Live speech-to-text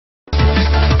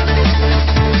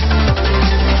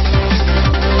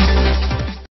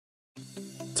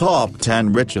Top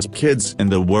 10 Richest Kids in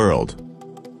the World.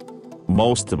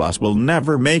 Most of us will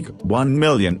never make $1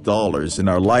 million in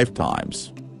our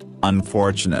lifetimes.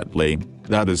 Unfortunately,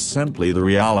 that is simply the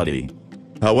reality.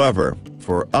 However,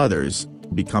 for others,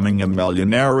 becoming a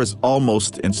millionaire is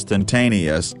almost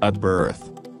instantaneous at birth.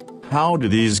 How do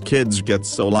these kids get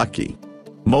so lucky?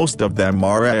 Most of them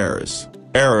are heirs,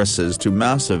 heiresses to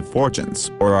massive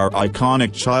fortunes, or are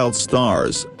iconic child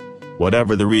stars.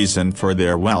 Whatever the reason for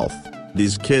their wealth,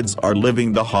 these kids are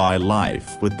living the high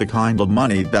life with the kind of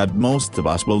money that most of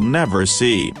us will never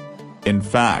see. In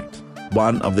fact,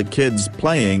 one of the kids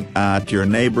playing at your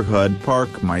neighborhood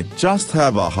park might just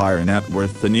have a higher net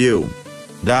worth than you.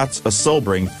 That's a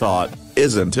sobering thought,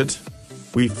 isn't it?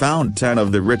 We found 10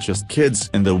 of the richest kids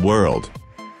in the world.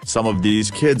 Some of these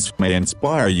kids may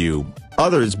inspire you,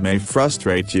 others may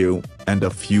frustrate you, and a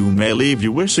few may leave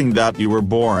you wishing that you were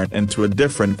born into a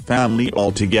different family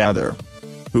altogether.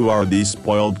 Who are these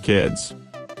spoiled kids?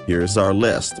 Here's our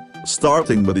list,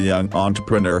 starting with a young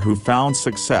entrepreneur who found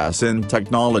success in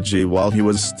technology while he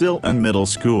was still in middle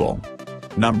school.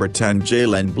 Number 10,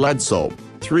 Jaden Bledsoe,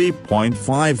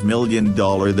 $3.5 million.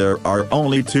 There are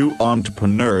only 2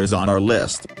 entrepreneurs on our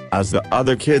list, as the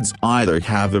other kids either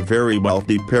have a very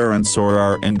wealthy parents or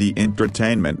are in the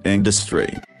entertainment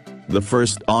industry. The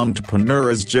first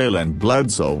entrepreneur is Jaden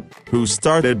Bledsoe, who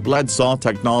started Bledsoe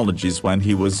Technologies when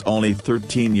he was only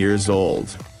 13 years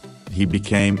old. He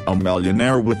became a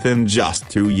millionaire within just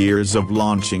 2 years of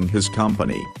launching his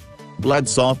company.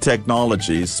 Bledsoe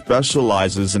Technologies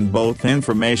specializes in both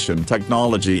information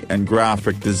technology and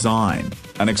graphic design,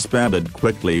 and expanded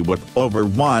quickly with over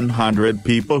 100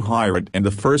 people hired in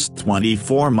the first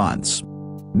 24 months.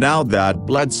 Now that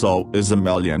Bledsoe is a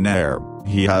millionaire,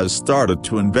 he has started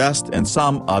to invest in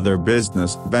some other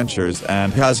business ventures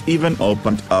and has even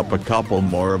opened up a couple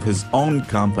more of his own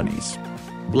companies.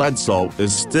 Bledsoe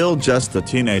is still just a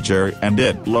teenager and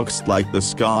it looks like the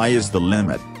sky is the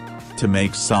limit. To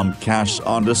make some cash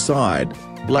on the side,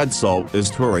 Bledsoe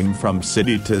is touring from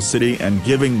city to city and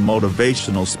giving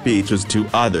motivational speeches to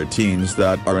other teens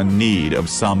that are in need of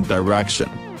some direction.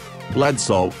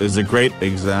 Bledsoe is a great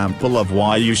example of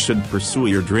why you should pursue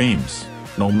your dreams,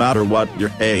 no matter what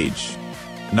your age.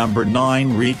 Number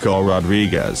 9, Rico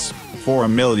Rodriguez, $4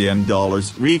 million.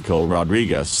 Rico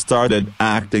Rodriguez started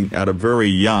acting at a very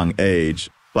young age,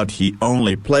 but he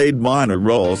only played minor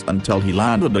roles until he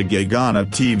landed a gig on a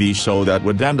TV show that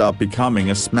would end up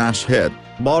becoming a smash hit,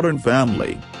 Modern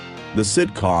Family. The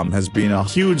sitcom has been a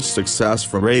huge success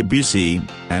for ABC,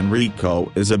 and Rico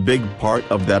is a big part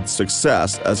of that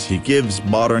success as he gives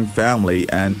Modern Family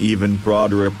an even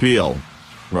broader appeal.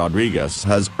 Rodriguez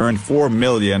has earned $4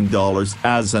 million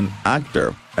as an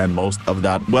actor, and most of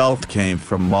that wealth came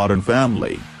from Modern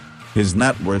Family. His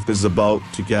net worth is about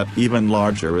to get even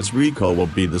larger as Rico will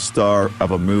be the star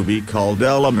of a movie called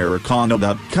El Americano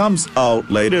that comes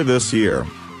out later this year.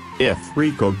 If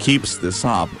Rico keeps this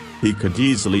up, he could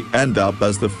easily end up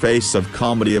as the face of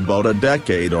comedy about a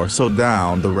decade or so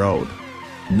down the road.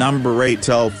 Number 8,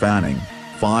 Elle Fanning,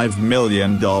 $5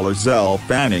 million. Elle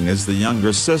Fanning is the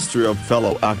younger sister of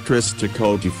fellow actress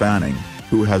Dakota Fanning,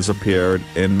 who has appeared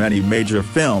in many major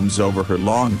films over her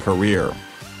long career.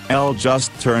 Elle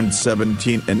just turned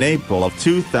 17 in April of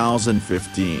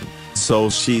 2015, so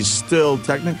she's still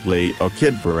technically a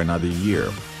kid for another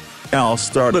year. Elle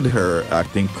started her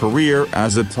acting career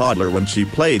as a toddler when she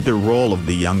played the role of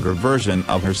the younger version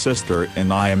of her sister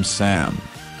in I Am Sam.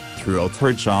 Throughout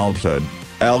her childhood,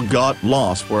 Elle got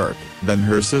less work than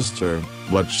her sister,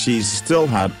 but she still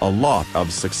had a lot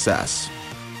of success.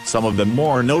 Some of the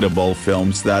more notable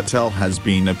films that Elle has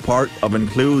been a part of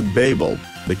include Babel,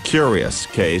 The Curious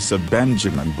Case of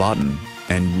Benjamin Button,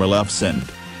 and Maleficent.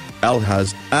 Elle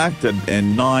has acted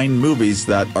in 9 movies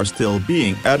that are still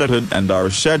being edited and are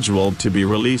scheduled to be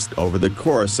released over the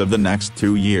course of the next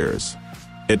 2 years.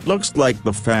 It looks like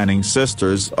the Fanning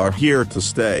sisters are here to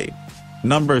stay.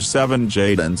 Number 7,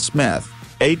 Jaden Smith,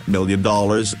 $8 million.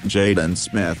 Jaden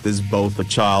Smith is both a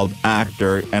child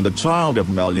actor and a child of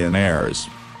millionaires.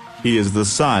 He is the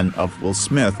son of Will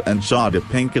Smith and Jada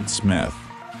Pinkett Smith.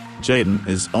 Jaden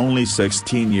is only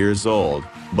 16 years old,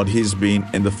 but he's been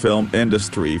in the film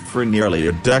industry for nearly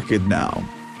a decade now.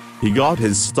 He got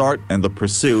his start in the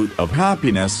pursuit of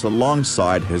happiness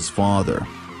alongside his father.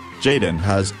 Jaden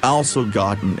has also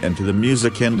gotten into the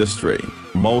music industry,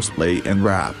 mostly in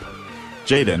rap.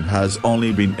 Jaden has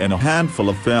only been in a handful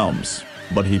of films,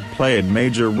 but he played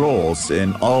major roles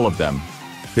in all of them.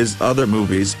 His other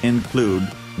movies include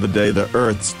The Day the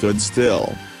Earth Stood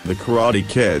Still, The Karate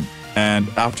Kid, and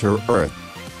After Earth.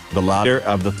 The latter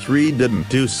of the 3 didn't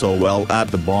do so well at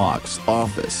the box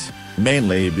office,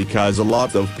 mainly because a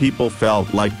lot of people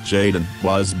felt like Jaden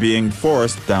was being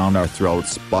forced down our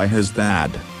throats by his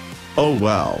dad. Oh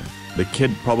well, the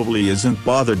kid probably isn't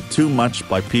bothered too much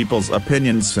by people's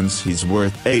opinions since he's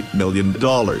worth $8 million.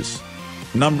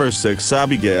 Number 6.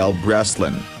 Abigail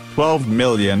Breslin, $12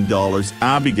 million.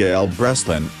 Abigail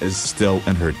Breslin is still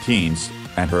in her teens,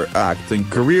 and her acting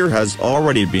career has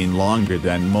already been longer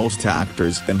than most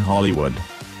actors in Hollywood.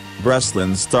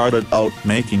 Breslin started out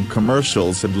making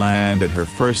commercials and landed her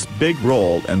first big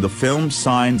role in the film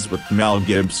Signs with Mel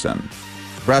Gibson.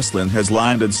 Breslin has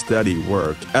landed steady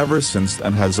work ever since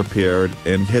and has appeared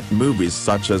in hit movies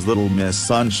such as Little Miss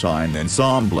Sunshine and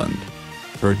Zombieland.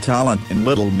 Her talent in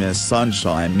Little Miss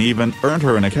Sunshine even earned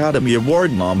her an Academy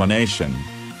Award nomination.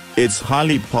 It's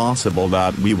highly possible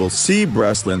that we will see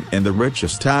Breslin in the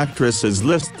Richest actresses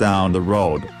list down the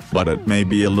road, but it may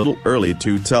be a little early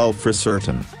to tell for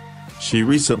certain. She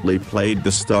recently played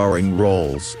the starring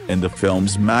roles in the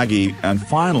films Maggie and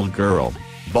Final Girl,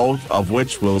 both of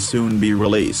which will soon be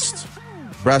released.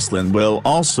 Breslin will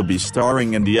also be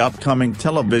starring in the upcoming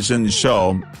television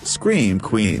show, Scream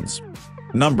Queens.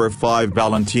 Number 5.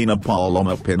 Valentina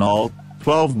Paloma Pinal,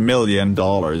 $12 million.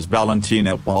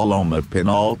 Valentina Paloma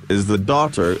Pinal is the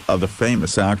daughter of the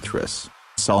famous actress,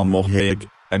 Salma Hayek,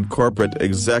 and corporate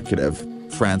executive,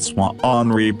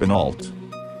 François-Henri Pinault.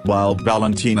 While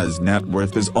Valentina's net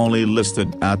worth is only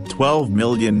listed at $12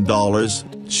 million,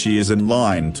 she is in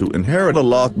line to inherit a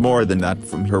lot more than that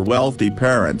from her wealthy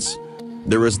parents.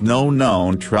 There is no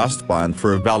known trust fund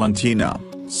for Valentina,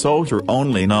 so her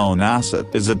only known asset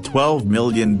is a $12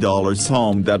 million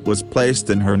home that was placed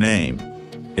in her name.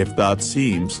 If that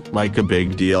seems like a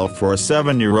big deal for a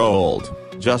 7-year-old,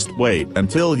 just wait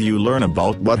until you learn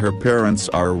about what her parents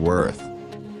are worth.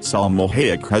 Salma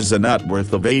Hayek has a net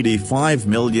worth of $85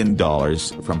 million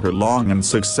from her long and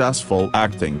successful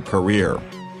acting career.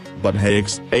 But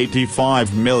Hayek's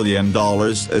 $85 million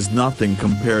is nothing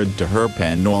compared to her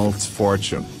Pinault's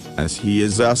fortune, as he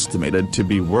is estimated to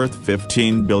be worth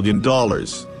 $15 billion.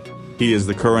 He is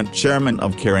the current chairman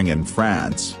of Kering in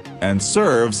France, and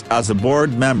serves as a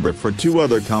board member for 2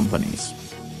 other companies.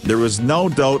 There is no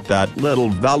doubt that little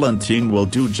Valentine will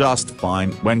do just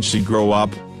fine when she grows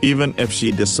up, even if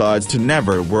she decides to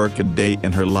never work a day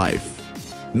in her life.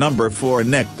 Number 4.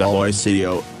 Nick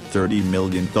D'Aloisio, $30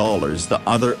 million. The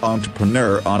other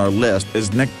entrepreneur on our list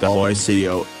is Nick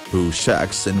D'Aloisio, who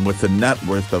checks in with a net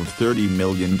worth of $30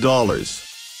 million.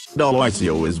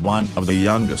 D'Aloisio is one of the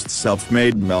youngest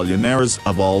self-made millionaires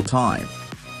of all time.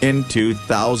 In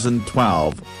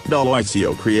 2012,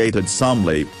 D'Aloisio created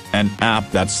Summly, an app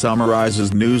that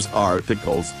summarizes news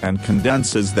articles and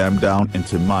condenses them down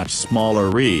into much smaller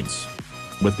reads.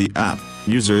 With the app,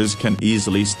 users can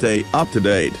easily stay up to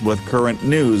date with current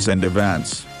news and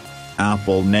events.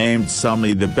 Apple named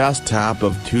Summly the best app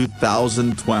of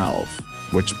 2012,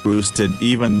 which boosted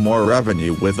even more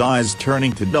revenue, with eyes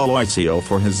turning to D'Aloisio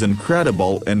for his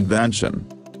incredible invention.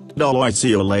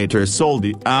 D'Aloisio later sold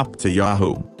the app to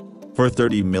Yahoo for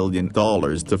 $30 million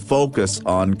to focus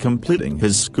on completing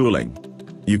his schooling.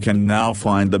 You can now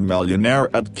find the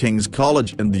millionaire at King's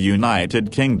College in the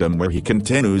United Kingdom, where he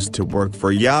continues to work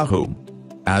for Yahoo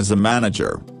as a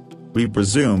manager. We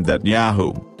presume that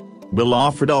Yahoo will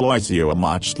offer D'Aloisio a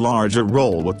much larger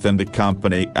role within the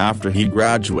company after he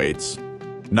graduates.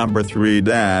 Number 3.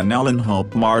 Dan Ellen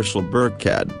Hope Marshall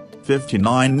Burkhead,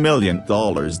 $59 million.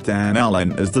 Dan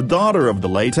Ellen is the daughter of the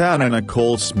late Anna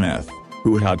Nicole Smith,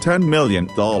 who had $10 million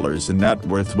in net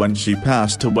worth when she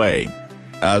passed away.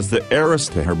 As the heiress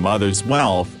to her mother's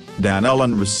wealth, Dan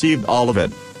Ellen received all of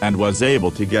it, and was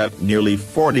able to get nearly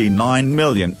 $49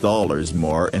 million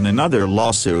more in another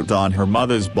lawsuit on her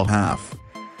mother's behalf.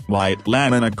 While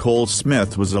Anna Nicole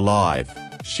Smith was alive,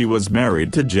 she was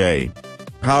married to J.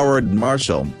 Howard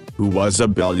Marshall, who was a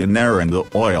billionaire in the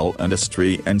oil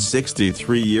industry and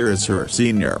 63 years her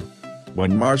senior.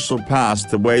 When Marshall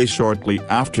passed away shortly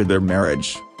after their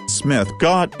marriage, Smith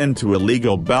got into a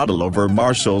legal battle over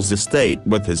Marshall's estate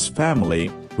with his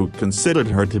family, who considered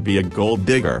her to be a gold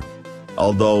digger.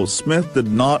 Although Smith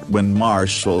did not win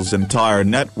Marshall's entire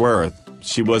net worth,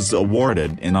 she was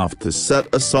awarded enough to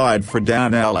set aside for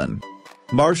Dan Ellen.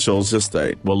 Marshall's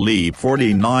estate will leave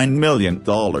 $49 million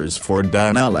for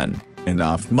Dan Ellen,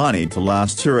 enough money to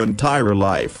last her entire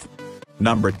life.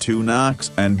 Number 2.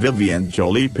 Knox and Vivian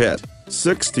Jolie Pitt,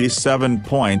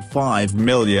 $67.5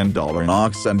 million.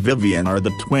 Knox and Vivian are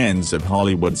the twins of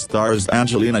Hollywood stars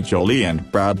Angelina Jolie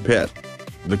and Brad Pitt.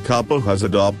 The couple has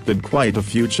adopted quite a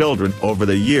few children over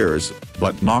the years,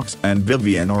 but Knox and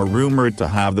Vivian are rumored to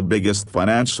have the biggest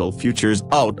financial futures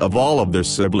out of all of their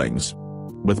siblings.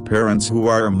 With parents who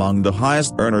are among the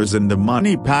highest earners in the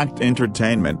money-packed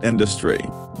entertainment industry,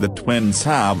 the twins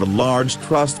have a large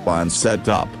trust fund set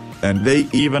up, and they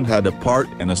even had a part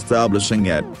in establishing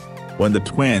it. When the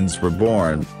twins were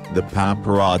born, the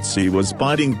paparazzi was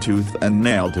biting tooth and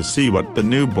nail to see what the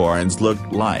newborns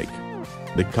looked like.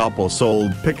 The couple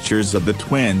sold pictures of the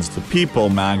twins to People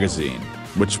magazine,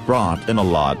 which brought in a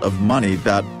lot of money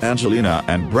that Angelina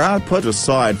and Brad put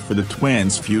aside for the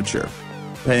twins' future.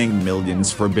 Paying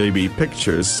millions for baby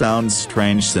pictures sounds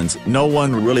strange since no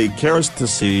one really cares to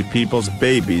see people's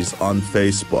babies on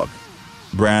Facebook.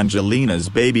 Brangelina's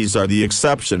babies are the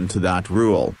exception to that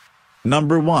rule.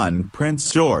 Number 1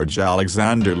 Prince George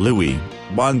Alexander Louis,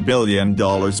 $1 billion.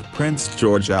 Prince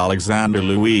George Alexander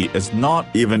Louis is not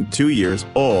even 2 years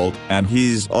old and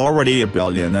he's already a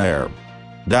billionaire.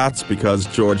 That's because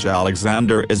George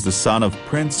Alexander is the son of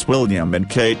Prince William and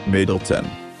Kate Middleton.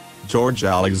 George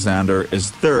Alexander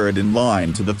is third in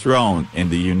line to the throne in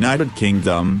the United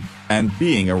Kingdom, and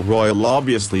being a royal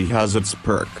obviously has its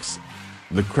perks.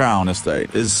 The Crown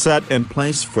Estate is set in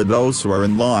place for those who are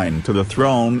in line to the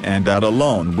throne, and that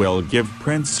alone will give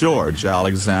Prince George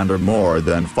Alexander more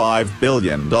than $5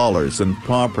 billion in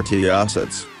property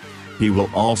assets. He will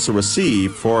also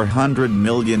receive $400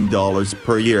 million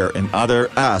per year in other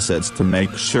assets to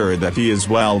make sure that he is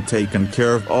well taken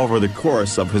care of over the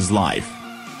course of his life.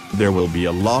 There will be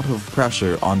a lot of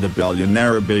pressure on the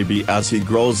billionaire baby as he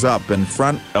grows up in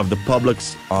front of the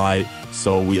public's eye,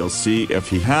 so we'll see if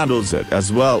he handles it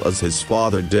as well as his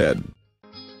father did.